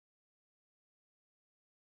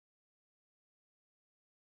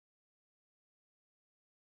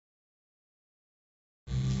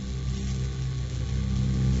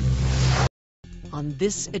on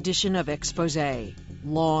this edition of Exposé,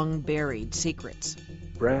 Long Buried Secrets.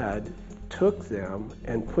 Brad took them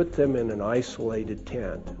and put them in an isolated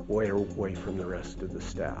tent way away from the rest of the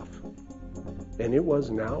staff. And it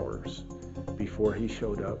wasn't hours before he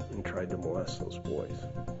showed up and tried to molest those boys.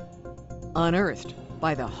 Unearthed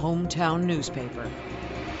by the hometown newspaper.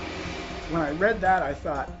 When I read that, I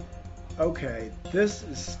thought, okay, this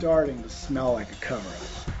is starting to smell like a cover-up.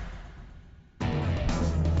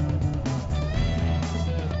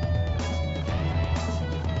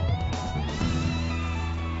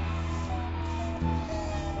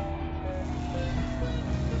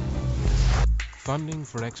 Funding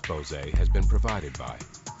for Exposé has been provided by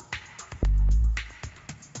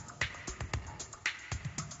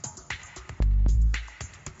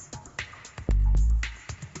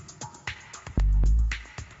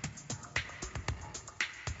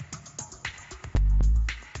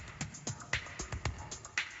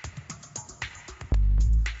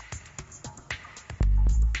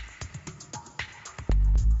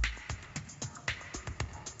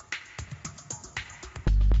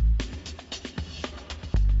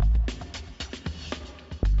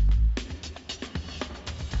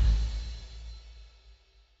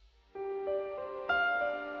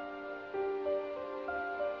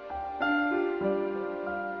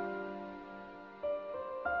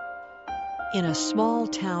In a small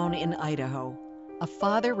town in Idaho, a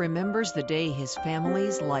father remembers the day his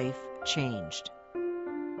family's life changed.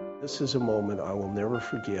 This is a moment I will never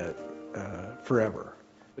forget forever.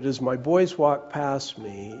 But as my boys walked past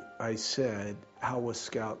me, I said, "How was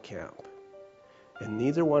scout camp?" And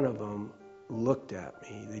neither one of them looked at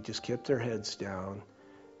me. They just kept their heads down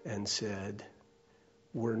and said,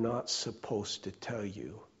 "We're not supposed to tell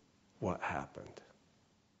you what happened."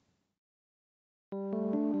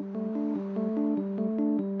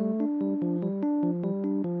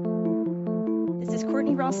 This is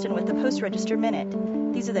Courtney Ralston with the Post-Register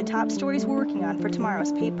Minute. These are the top stories we're working on for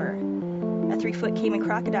tomorrow's paper. A 3-foot caiman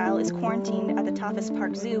crocodile is quarantined at the Toughest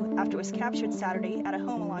Park Zoo after it was captured Saturday at a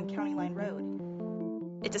home along County Line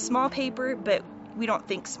Road. It's a small paper, but we don't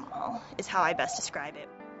think small, is how I best describe it.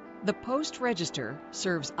 The Post-Register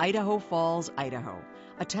serves Idaho Falls, Idaho,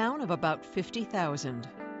 a town of about 50,000.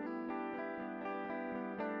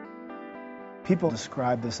 People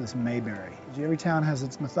describe this as Mayberry. Every town has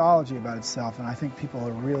its mythology about itself, and I think people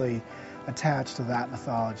are really attached to that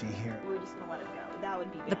mythology here. We're just going to let it go. That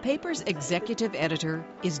would be bad. The paper's executive editor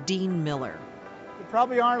is Dean Miller. There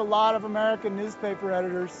probably aren't a lot of American newspaper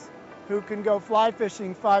editors who can go fly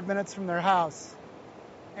fishing 5 minutes from their house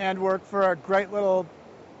and work for a great little,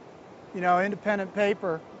 independent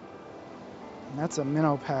paper. And that's a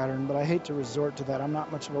minnow pattern, but I hate to resort to that. I'm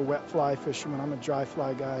not much of a wet fly fisherman. I'm a dry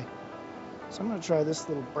fly guy. So I'm going to try this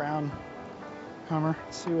little brown hummer,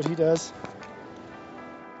 see what he does.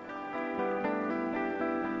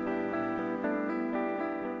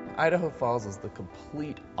 Idaho Falls is the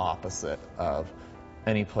complete opposite of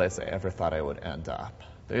any place I ever thought I would end up.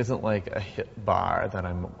 There isn't like a hit bar that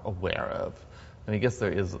I'm aware of. I guess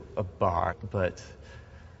there is a bar, but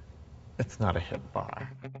it's not a hit bar.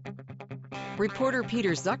 Reporter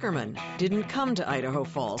Peter Zuckerman didn't come to Idaho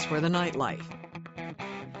Falls for the nightlife.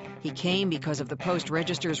 He came because of the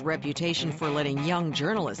Post-Register's reputation for letting young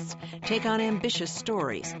journalists take on ambitious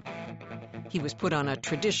stories. He was put on a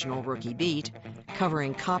traditional rookie beat,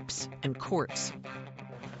 covering cops and courts.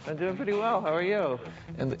 I'm doing pretty well. How are you?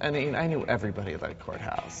 And I knew everybody at that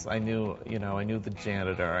courthouse. I knew the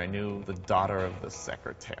janitor. I knew the daughter of the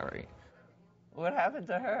secretary. What happened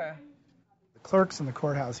to her? The clerks in the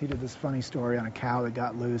courthouse, he did this funny story on a cow that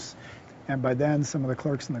got loose. And by then, some of the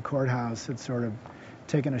clerks in the courthouse had sort of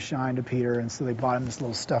taken a shine to Peter, and so they bought him this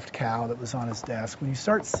little stuffed cow that was on his desk. When you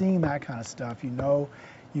start seeing that kind of stuff, you know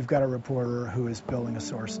you've got a reporter who is building a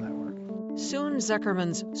source network. Soon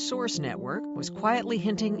Zuckerman's source network was quietly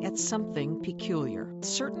hinting at something peculiar.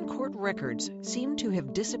 Certain court records seemed to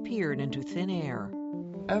have disappeared into thin air.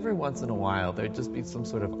 Every once in a while, there'd just be some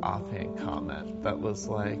sort of offhand comment that was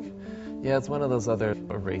like, yeah, it's one of those other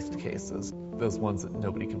erased cases, those ones that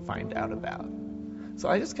nobody can find out about. So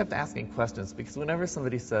I just kept asking questions, because whenever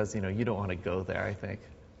somebody says, you don't want to go there, I think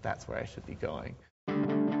that's where I should be going.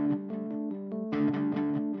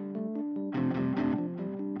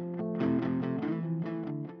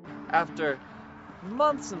 After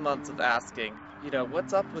months and months of asking,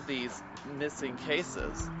 what's up with these missing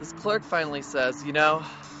cases, this clerk finally says, I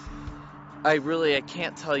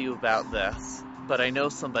can't tell you about this, but I know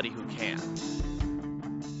somebody who can.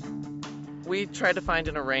 We tried to find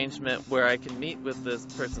an arrangement where I can meet with this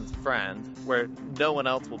person's friend, where no one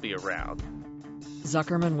else will be around.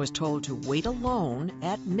 Zuckerman was told to wait alone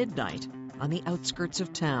at midnight on the outskirts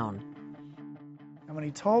of town. And when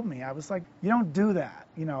he told me, I was like, you don't do that.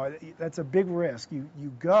 You know, that's a big risk.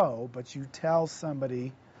 You go, but you tell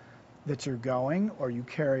somebody that you're going, or you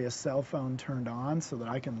carry a cell phone turned on so that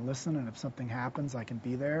I can listen, and if something happens, I can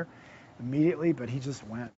be there immediately. But he just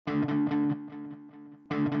went.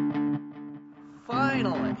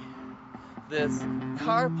 Finally, this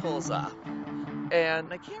car pulls up,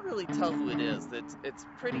 and I can't really tell who it is. It's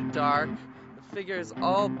pretty dark. The figure's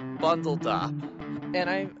all bundled up,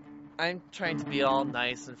 and I'm trying to be all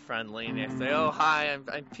nice and friendly, and I say, "Oh, hi,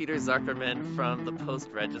 I'm Peter Zuckerman from the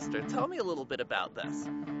Post-Register. Tell me a little bit about this."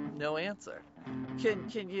 No answer.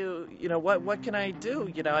 Can you what can I do?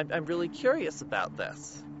 I'm really curious about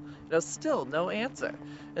this. Still no answer.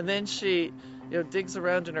 And then she, digs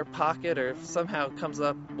around in her pocket or somehow comes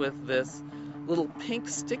up with this little pink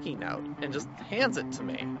sticky note and just hands it to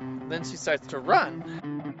me. Then she starts to run.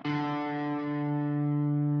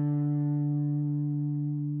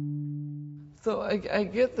 So I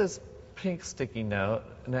get this pink sticky note,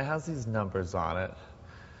 and it has these numbers on it.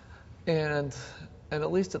 And at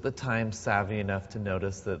least at the time, savvy enough to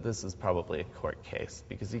notice that this is probably a court case,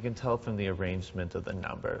 because you can tell from the arrangement of the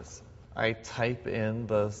numbers. I type in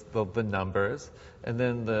the numbers, and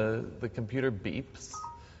then the computer beeps,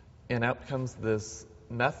 and out comes this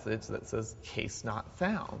message that says, "Case not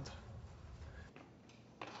found."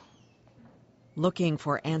 Looking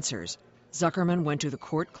for answers, Zuckerman went to the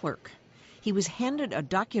court clerk. He was handed a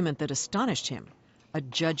document that astonished him, a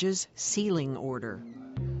judge's sealing order.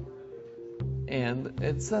 And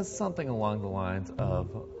it says something along the lines of,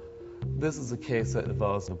 "This is a case that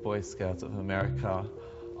involves the Boy Scouts of America.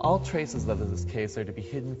 All traces of this case are to be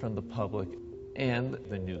hidden from the public and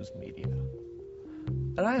the news media."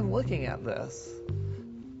 And I am looking at this,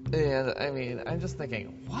 and I'm just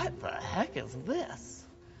thinking, what the heck is this?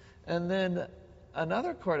 And then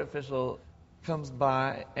another court official comes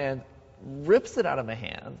by and rips it out of my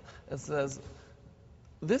hand and says,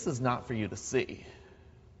 "This is not for you to see."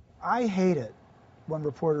 I hate it when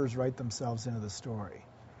reporters write themselves into the story.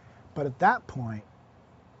 But at that point,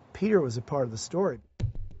 Peter was a part of the story.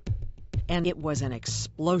 And it was an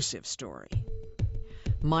explosive story.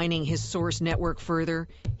 Mining his source network further,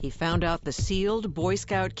 he found out the sealed Boy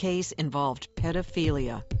Scout case involved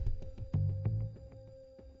pedophilia.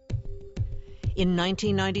 In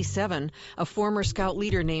 1997, a former Scout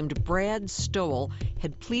leader named Brad Stoll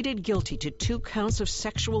had pleaded guilty to 2 counts of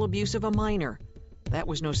sexual abuse of a minor. That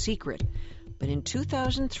was no secret. But in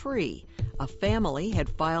 2003, a family had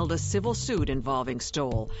filed a civil suit involving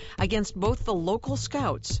Stoll against both the local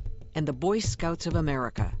Scouts and the Boy Scouts of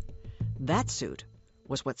America. That suit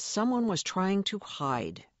was what someone was trying to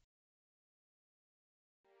hide.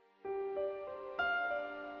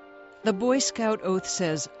 The Boy Scout oath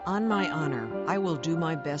says, "On my honor, I will do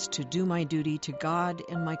my best to do my duty to God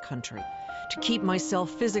and my country, to keep myself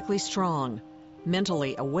physically strong,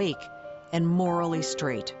 mentally awake, and morally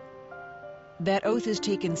straight." That oath is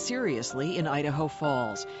taken seriously in Idaho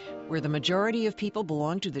Falls, where the majority of people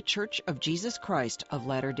belong to the Church of Jesus Christ of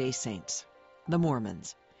Latter-day Saints, the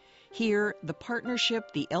Mormons. Here, the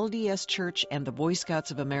partnership the LDS Church and the Boy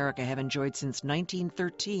Scouts of America have enjoyed since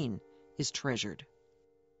 1913 is treasured.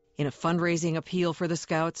 In a fundraising appeal for the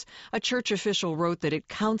Scouts, a church official wrote that it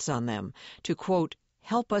counts on them to, quote,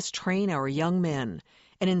 "help us train our young men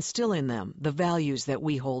and instill in them the values that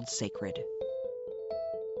we hold sacred."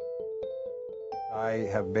 I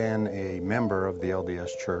have been a member of the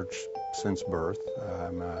LDS Church since birth.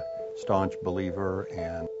 I'm a staunch believer,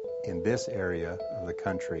 and in this area of the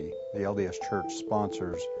country, the LDS Church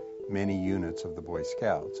sponsors many units of the Boy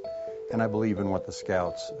Scouts, and I believe in what the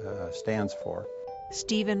Scouts stands for.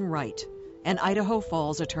 Stephen Wright, an Idaho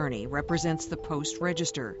Falls attorney, represents the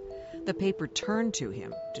Post-Register. The paper turned to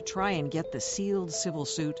him to try and get the sealed civil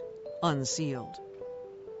suit unsealed.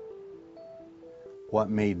 What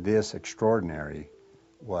made this extraordinary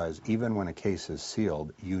was even when a case is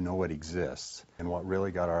sealed, you know it exists. And what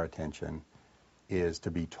really got our attention is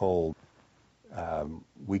to be told,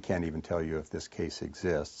 we can't even tell you if this case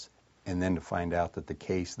exists, and then to find out that the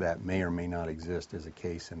case that may or may not exist is a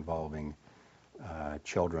case involving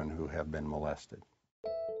children who have been molested.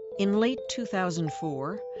 In late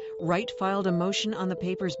 2004, Wright filed a motion on the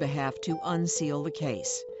paper's behalf to unseal the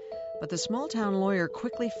case. But the small-town lawyer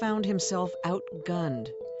quickly found himself outgunned.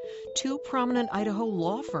 2 prominent Idaho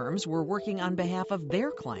law firms were working on behalf of their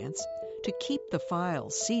clients to keep the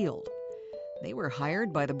files sealed. They were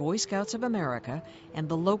hired by the Boy Scouts of America and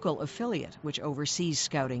the local affiliate which oversees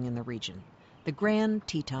scouting in the region, the Grand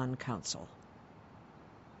Teton Council.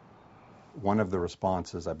 One of the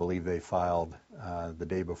responses, I believe they filed the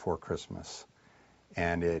day before Christmas,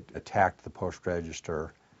 and it attacked the Post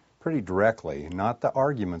Register pretty directly. Not the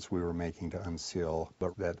arguments we were making to unseal,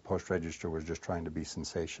 but that the Post Register was just trying to be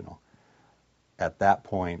sensational. At that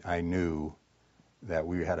point, I knew that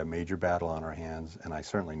we had a major battle on our hands, and I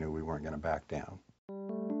certainly knew we weren't going to back down.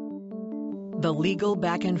 The legal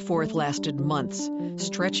back and forth lasted months,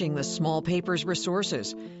 stretching the small paper's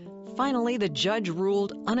resources. Finally, the judge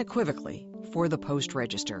ruled unequivocally for the Post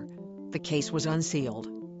Register. The case was unsealed.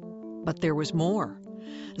 But there was more.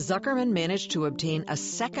 Zuckerman managed to obtain a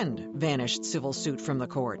second vanished civil suit from the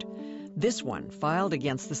court. This one filed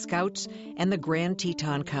against the Scouts and the Grand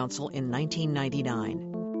Teton Council in 1999.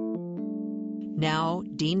 Now,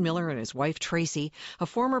 Dean Miller and his wife Tracy, a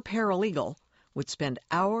former paralegal, would spend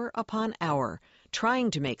hour upon hour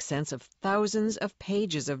trying to make sense of thousands of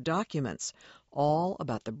pages of documents, all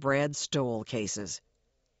about the Brad Stoll cases.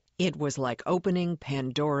 It was like opening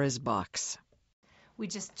Pandora's box. We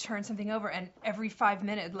just turn something over, and every 5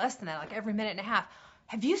 minutes, less than that, like every minute and a half,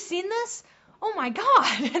 have you seen this? Oh my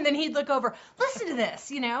God. And then he'd look over, listen to this,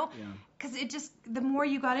 because it just, the more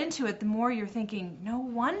you got into it, the more you're thinking, no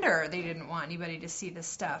wonder they didn't want anybody to see this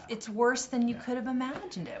stuff. It's worse than you could have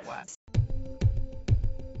imagined it was.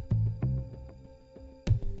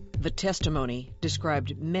 The testimony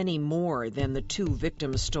described many more than the two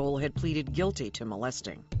victims Stoll had pleaded guilty to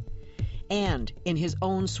molesting. And in his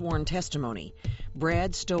own sworn testimony,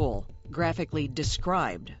 Brad Stoll graphically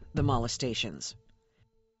described the molestations.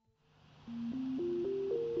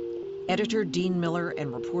 Editor Dean Miller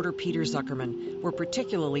and reporter Peter Zuckerman were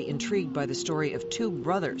particularly intrigued by the story of two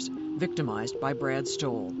brothers victimized by Brad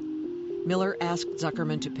Stoll. Miller asked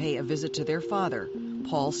Zuckerman to pay a visit to their father,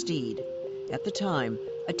 Paul Steed, at the time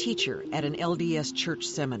a teacher at an LDS church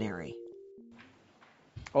seminary.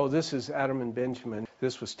 Oh, this is Adam and Benjamin.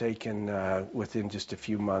 This was taken within just a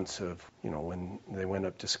few months of, when they went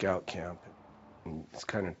up to scout camp. And it's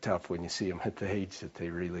kind of tough when you see them at the age that they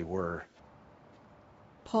really were.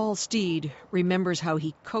 Paul Steed remembers how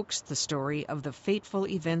he coaxed the story of the fateful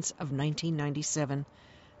events of 1997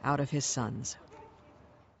 out of his sons.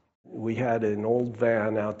 We had an old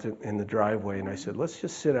van out in the driveway, and I said, let's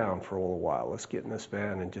just sit down for a little while. Let's get in this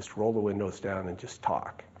van and just roll the windows down and just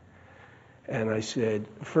talk. And I said,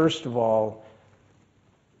 first of all,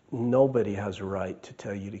 nobody has a right to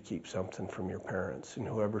tell you to keep something from your parents, and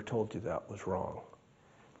whoever told you that was wrong.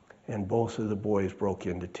 And both of the boys broke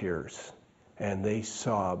into tears, and they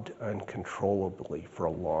sobbed uncontrollably for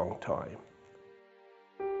a long time.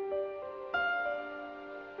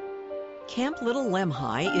 Camp Little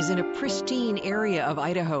Lemhi is in a pristine area of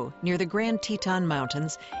Idaho near the Grand Teton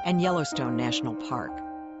Mountains and Yellowstone National Park.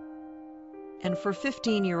 And for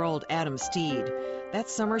 15-year-old Adam Steed, that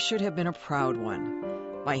summer should have been a proud one.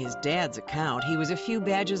 By his dad's account, he was a few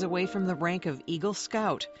badges away from the rank of Eagle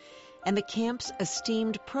Scout, and the camp's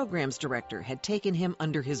esteemed programs director had taken him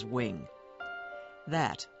under his wing.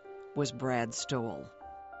 That was Brad Stoll.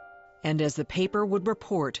 And as the paper would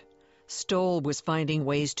report, Stoll was finding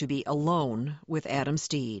ways to be alone with Adam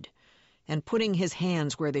Steed and putting his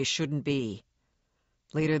hands where they shouldn't be.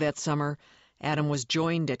 Later that summer, Adam was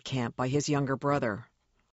joined at camp by his younger brother.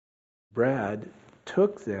 Brad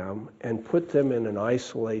took them and put them in an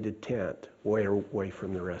isolated tent way away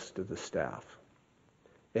from the rest of the staff.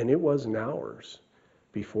 And it wasn't hours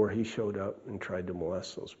before he showed up and tried to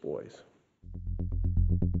molest those boys.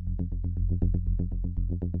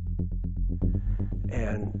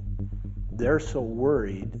 And they're so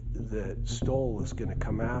worried that Stoll was going to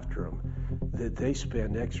come after them that they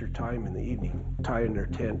spend extra time in the evening tying their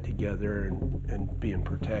tent together and being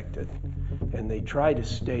protected. And they try to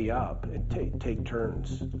stay up and take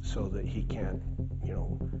turns so that he can't,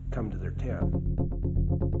 come to their tent.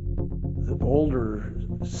 The older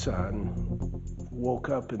son woke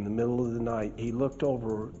up in the middle of the night. He looked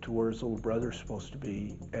over to where his little brother's supposed to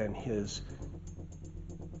be, and his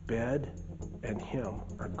bed and him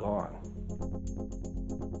are gone.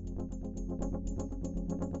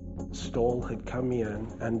 Stoll had come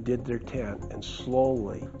in, undid their tent, and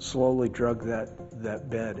slowly drug that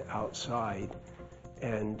bed outside.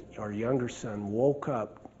 And our younger son woke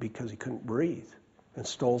up because he couldn't breathe. And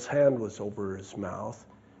Stoll's hand was over his mouth,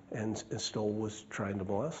 and Stoll was trying to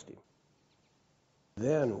molest him.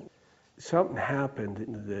 Then something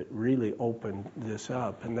happened that really opened this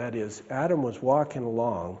up, and that is Adam was walking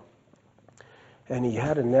along, and he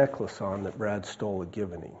had a necklace on that Brad Stoll had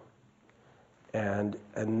given him. And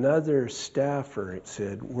another staffer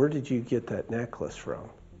said, "Where did you get that necklace from?"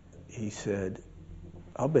 He said,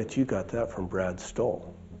 "I'll bet you got that from Brad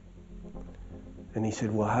Stoll." And he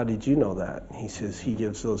said, "Well, how did you know that?" And he says, "He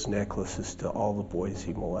gives those necklaces to all the boys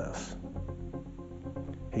he molests."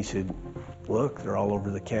 He said, look, they're all over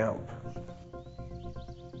the camp.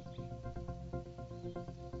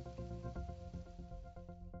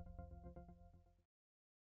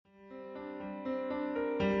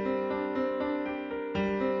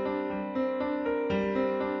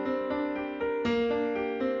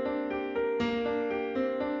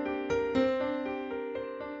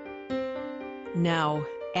 Now,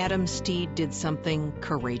 Adam Steed did something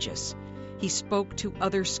courageous. He spoke to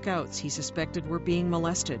other scouts he suspected were being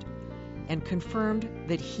molested and confirmed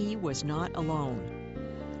that he was not alone.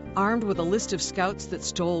 Armed with a list of scouts that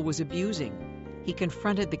Stoll was abusing, he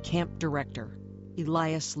confronted the camp director,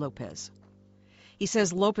 Elias Lopez. He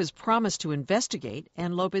says Lopez promised to investigate,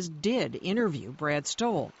 and Lopez did interview Brad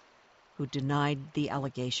Stoll, who denied the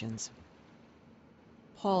allegations.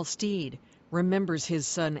 Paul Steed remembers his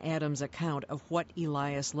son Adam's account of what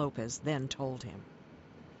Elias Lopez then told him.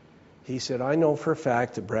 He said, I know for a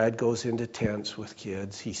fact that Brad goes into tents with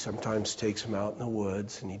kids. He sometimes takes them out in the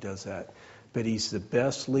woods, and he does that. But he's the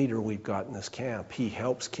best leader we've got in this camp. He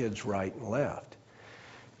helps kids right and left.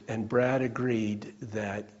 And Brad agreed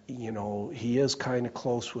that, he is kind of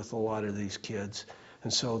close with a lot of these kids,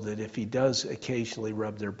 and so that if he does occasionally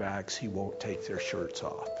rub their backs, he won't take their shirts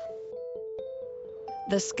off.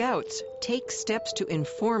 The scouts take steps to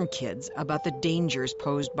inform kids about the dangers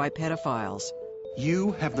posed by pedophiles.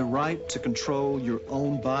 You have the right to control your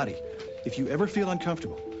own body. If you ever feel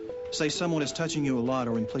uncomfortable, say someone is touching you a lot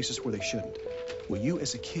or in places where they shouldn't, well, you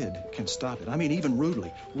as a kid can stop it. I mean, even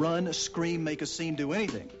rudely. Run, scream, make a scene, do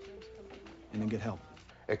anything, and then get help.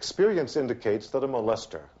 Experience indicates that a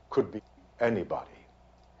molester could be anybody.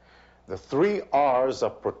 The 3 R's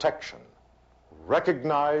of protection: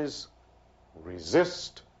 recognize,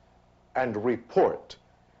 resist, and report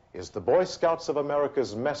is the Boy Scouts of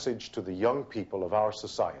America's message to the young people of our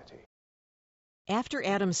society. After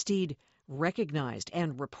Adam Steed recognized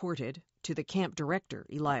and reported to the camp director,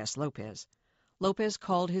 Elias Lopez, Lopez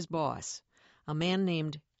called his boss, a man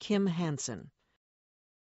named Kim Hansen.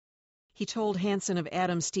 He told Hansen of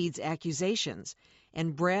Adam Steed's accusations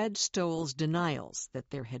and Brad Stoll's denials that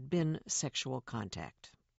there had been sexual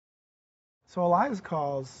contact. So Elias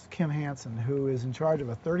calls Kim Hansen, who is in charge of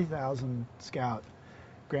a 30,000 scout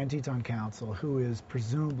Grand Teton Council, who is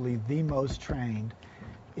presumably the most trained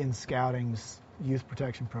in Scouting's youth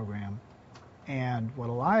protection program. And what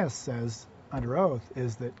Elias says under oath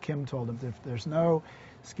is that Kim told him that if there's no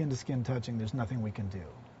skin-to-skin touching, there's nothing we can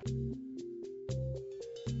do.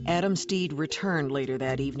 Adam Steed returned later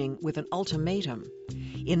that evening with an ultimatum.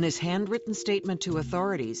 In this handwritten statement to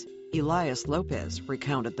authorities, Elias Lopez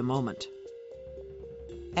recounted the moment.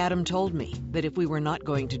 Adam told me that if we were not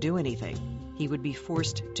going to do anything, he would be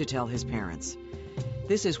forced to tell his parents.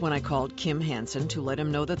 This is when I called Kim Hansen to let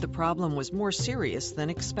him know that the problem was more serious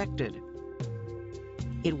than expected.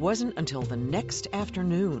 It wasn't until the next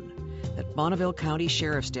afternoon that Bonneville County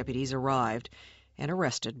Sheriff's deputies arrived and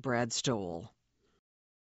arrested Brad Stoll.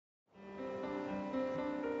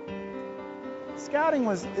 Scouting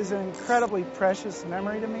is an incredibly precious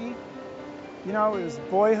memory to me. It was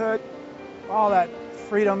boyhood, all that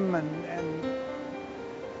freedom,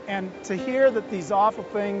 and to hear that these awful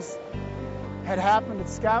things had happened at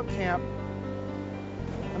scout camp.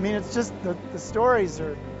 I mean, it's just the stories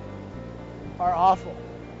are awful.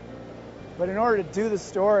 But in order to do the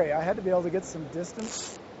story, I had to be able to get some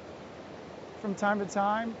distance from time to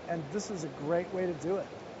time, and this is a great way to do it.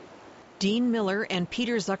 Dean Miller and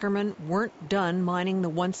Peter Zuckerman weren't done mining the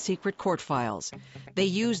once secret court files. They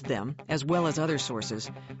used them, as well as other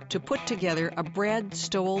sources, to put together a Brad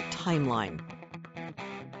Stoll timeline.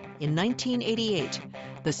 In 1988,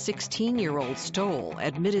 the 16-year-old Stoll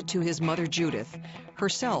admitted to his mother Judith,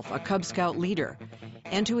 herself a Cub Scout leader,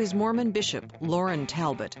 and to his Mormon bishop, Lauren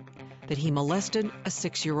Talbot, that he molested a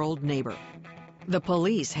 6-year-old neighbor. The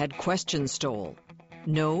police had questioned Stoll.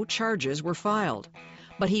 No charges were filed,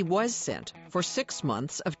 but he was sent for 6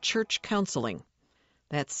 months of church counseling.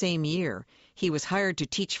 That same year, he was hired to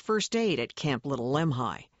teach first aid at Camp Little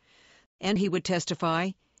Lemhi, and he would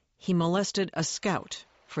testify he molested a scout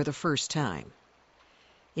for the first time.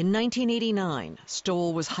 In 1989,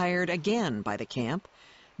 Stoll was hired again by the camp,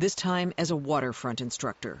 this time as a waterfront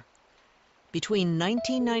instructor. Between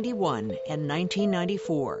 1991 and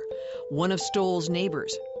 1994, one of Stoll's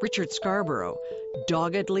neighbors, Richard Scarborough,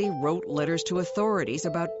 doggedly wrote letters to authorities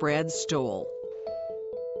about Brad Stoll.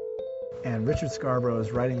 And Richard Scarborough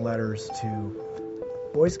is writing letters to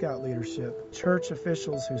Boy Scout leadership, church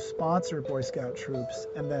officials who sponsor Boy Scout troops,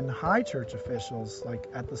 and then high church officials, like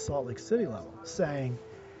at the Salt Lake City level, saying,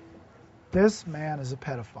 this man is a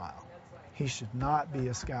pedophile. He should not be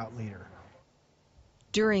a Scout leader.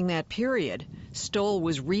 During that period, Stoll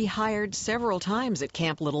was rehired several times at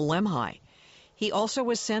Camp Little Lemhi. He also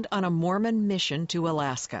was sent on a Mormon mission to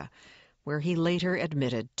Alaska, where he later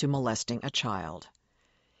admitted to molesting a child.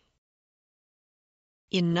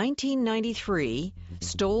 In 1993,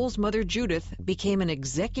 Stoll's mother Judith became an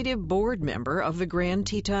executive board member of the Grand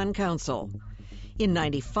Teton Council. In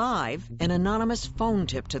 95, an anonymous phone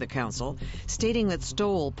tip to the council stating that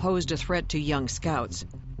Stoll posed a threat to young scouts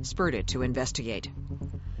spurred it to investigate.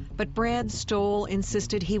 But Brad Stoll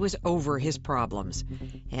insisted he was over his problems,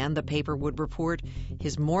 and the paper would report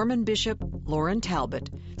his Mormon bishop, Lauren Talbot,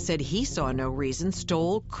 said he saw no reason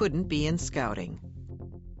Stoll couldn't be in scouting.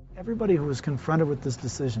 Everybody who was confronted with this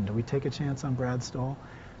decision, do we take a chance on Brad Stoll?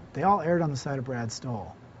 They all erred on the side of Brad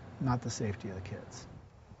Stoll, not the safety of the kids.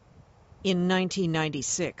 In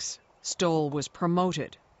 1996, Stoll was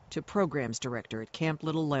promoted to programs director at Camp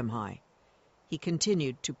Little Lemhi. He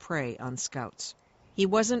continued to prey on scouts. He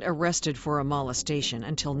wasn't arrested for a molestation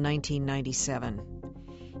until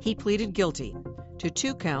 1997. He pleaded guilty to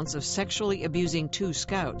 2 counts of sexually abusing 2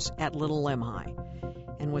 scouts at Little Lemhi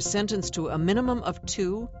and was sentenced to a minimum of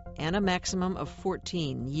 2 and a maximum of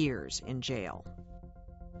 14 years in jail.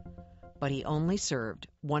 But he only served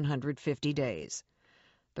 150 days.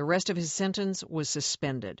 The rest of his sentence was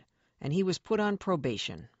suspended, and he was put on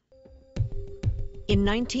probation. In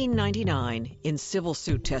 1999, in civil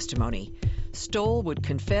suit testimony, Stoll would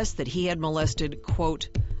confess that he had molested, quote,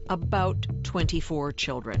 about 24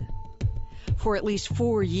 children. For at least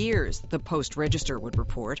 4 years, the Post-Register would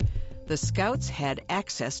report, the scouts had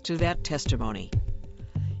access to that testimony.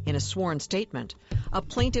 In a sworn statement, a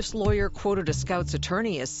plaintiff's lawyer quoted a scout's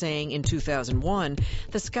attorney as saying in 2001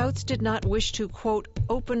 the scouts did not wish to, quote,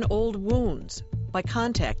 open old wounds by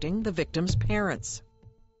contacting the victim's parents.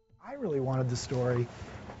 I really wanted the story,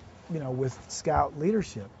 with scout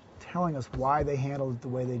leadership telling us why they handled it the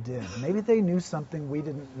way they did. Maybe they knew something we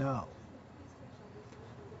didn't know.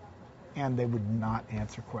 And they would not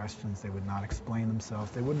answer questions. They would not explain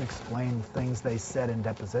themselves. They wouldn't explain things they said in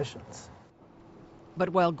depositions. But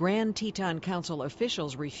while Grand Teton Council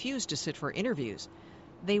officials refused to sit for interviews,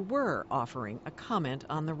 they were offering a comment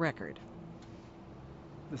on the record.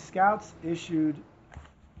 The scouts issued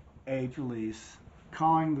a release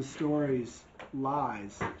calling the stories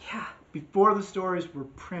lies. Yeah. Before the stories were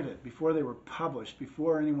printed, before they were published,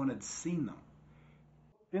 before anyone had seen them.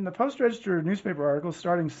 In the Post-Register newspaper articles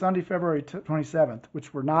starting Sunday, February 27th,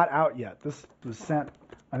 which were not out yet, this was sent,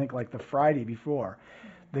 I think, like the Friday before,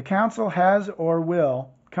 the council has or will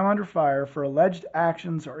come under fire for alleged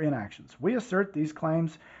actions or inactions. We assert these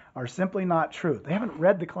claims are simply not true. They haven't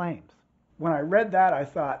read the claims. When I read that, I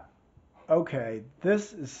thought, okay,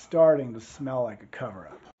 this is starting to smell like a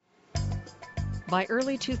cover-up. By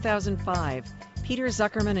early 2005, Peter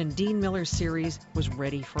Zuckerman and Dean Miller's series was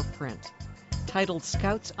ready for print. Titled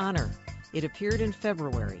Scout's Honor, it appeared in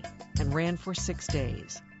February and ran for 6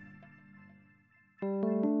 days.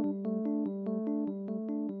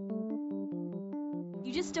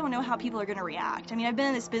 You just don't know how people are going to react. I mean, I've been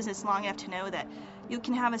in this business long enough to know that you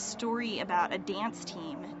can have a story about a dance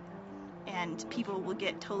team and people will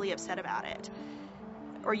get totally upset about it.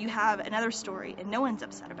 Or you have another story and no one's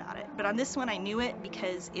upset about it. But on this one, I knew it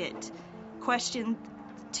because it questioned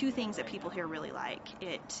 2 things that people here really like.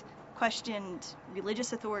 It questioned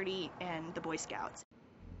religious authority and the Boy Scouts.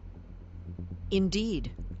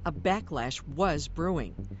 Indeed, a backlash was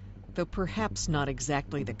brewing, though perhaps not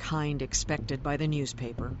exactly the kind expected by the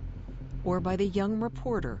newspaper or by the young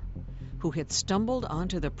reporter who had stumbled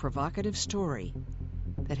onto the provocative story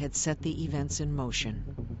that had set the events in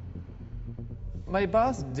motion. My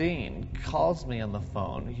boss, Dean, calls me on the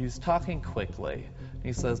phone. He's talking quickly.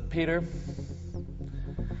 He says, Peter,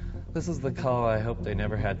 this is the call I hope they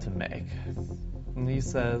never had to make. And he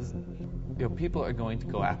says, people are going to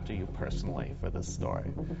go after you personally for this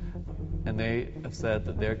story. And they have said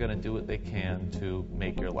that they're going to do what they can to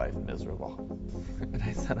make your life miserable. And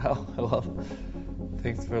I said, oh, well,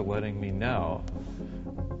 thanks for letting me know.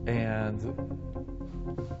 And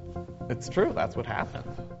it's true, that's what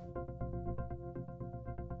happened.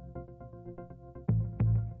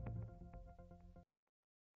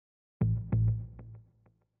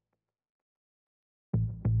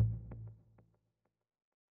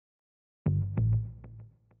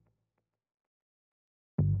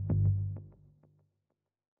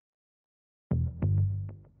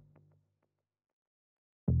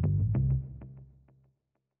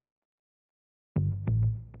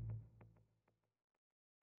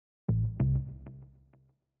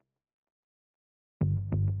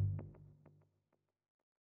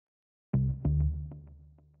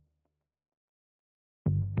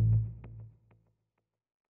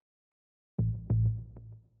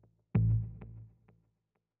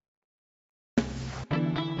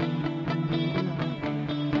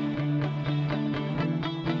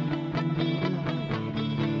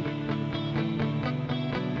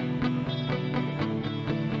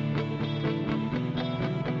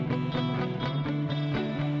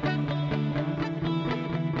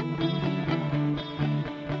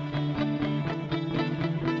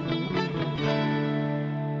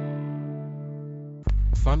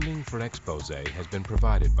 Funding for Exposé has been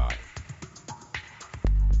provided by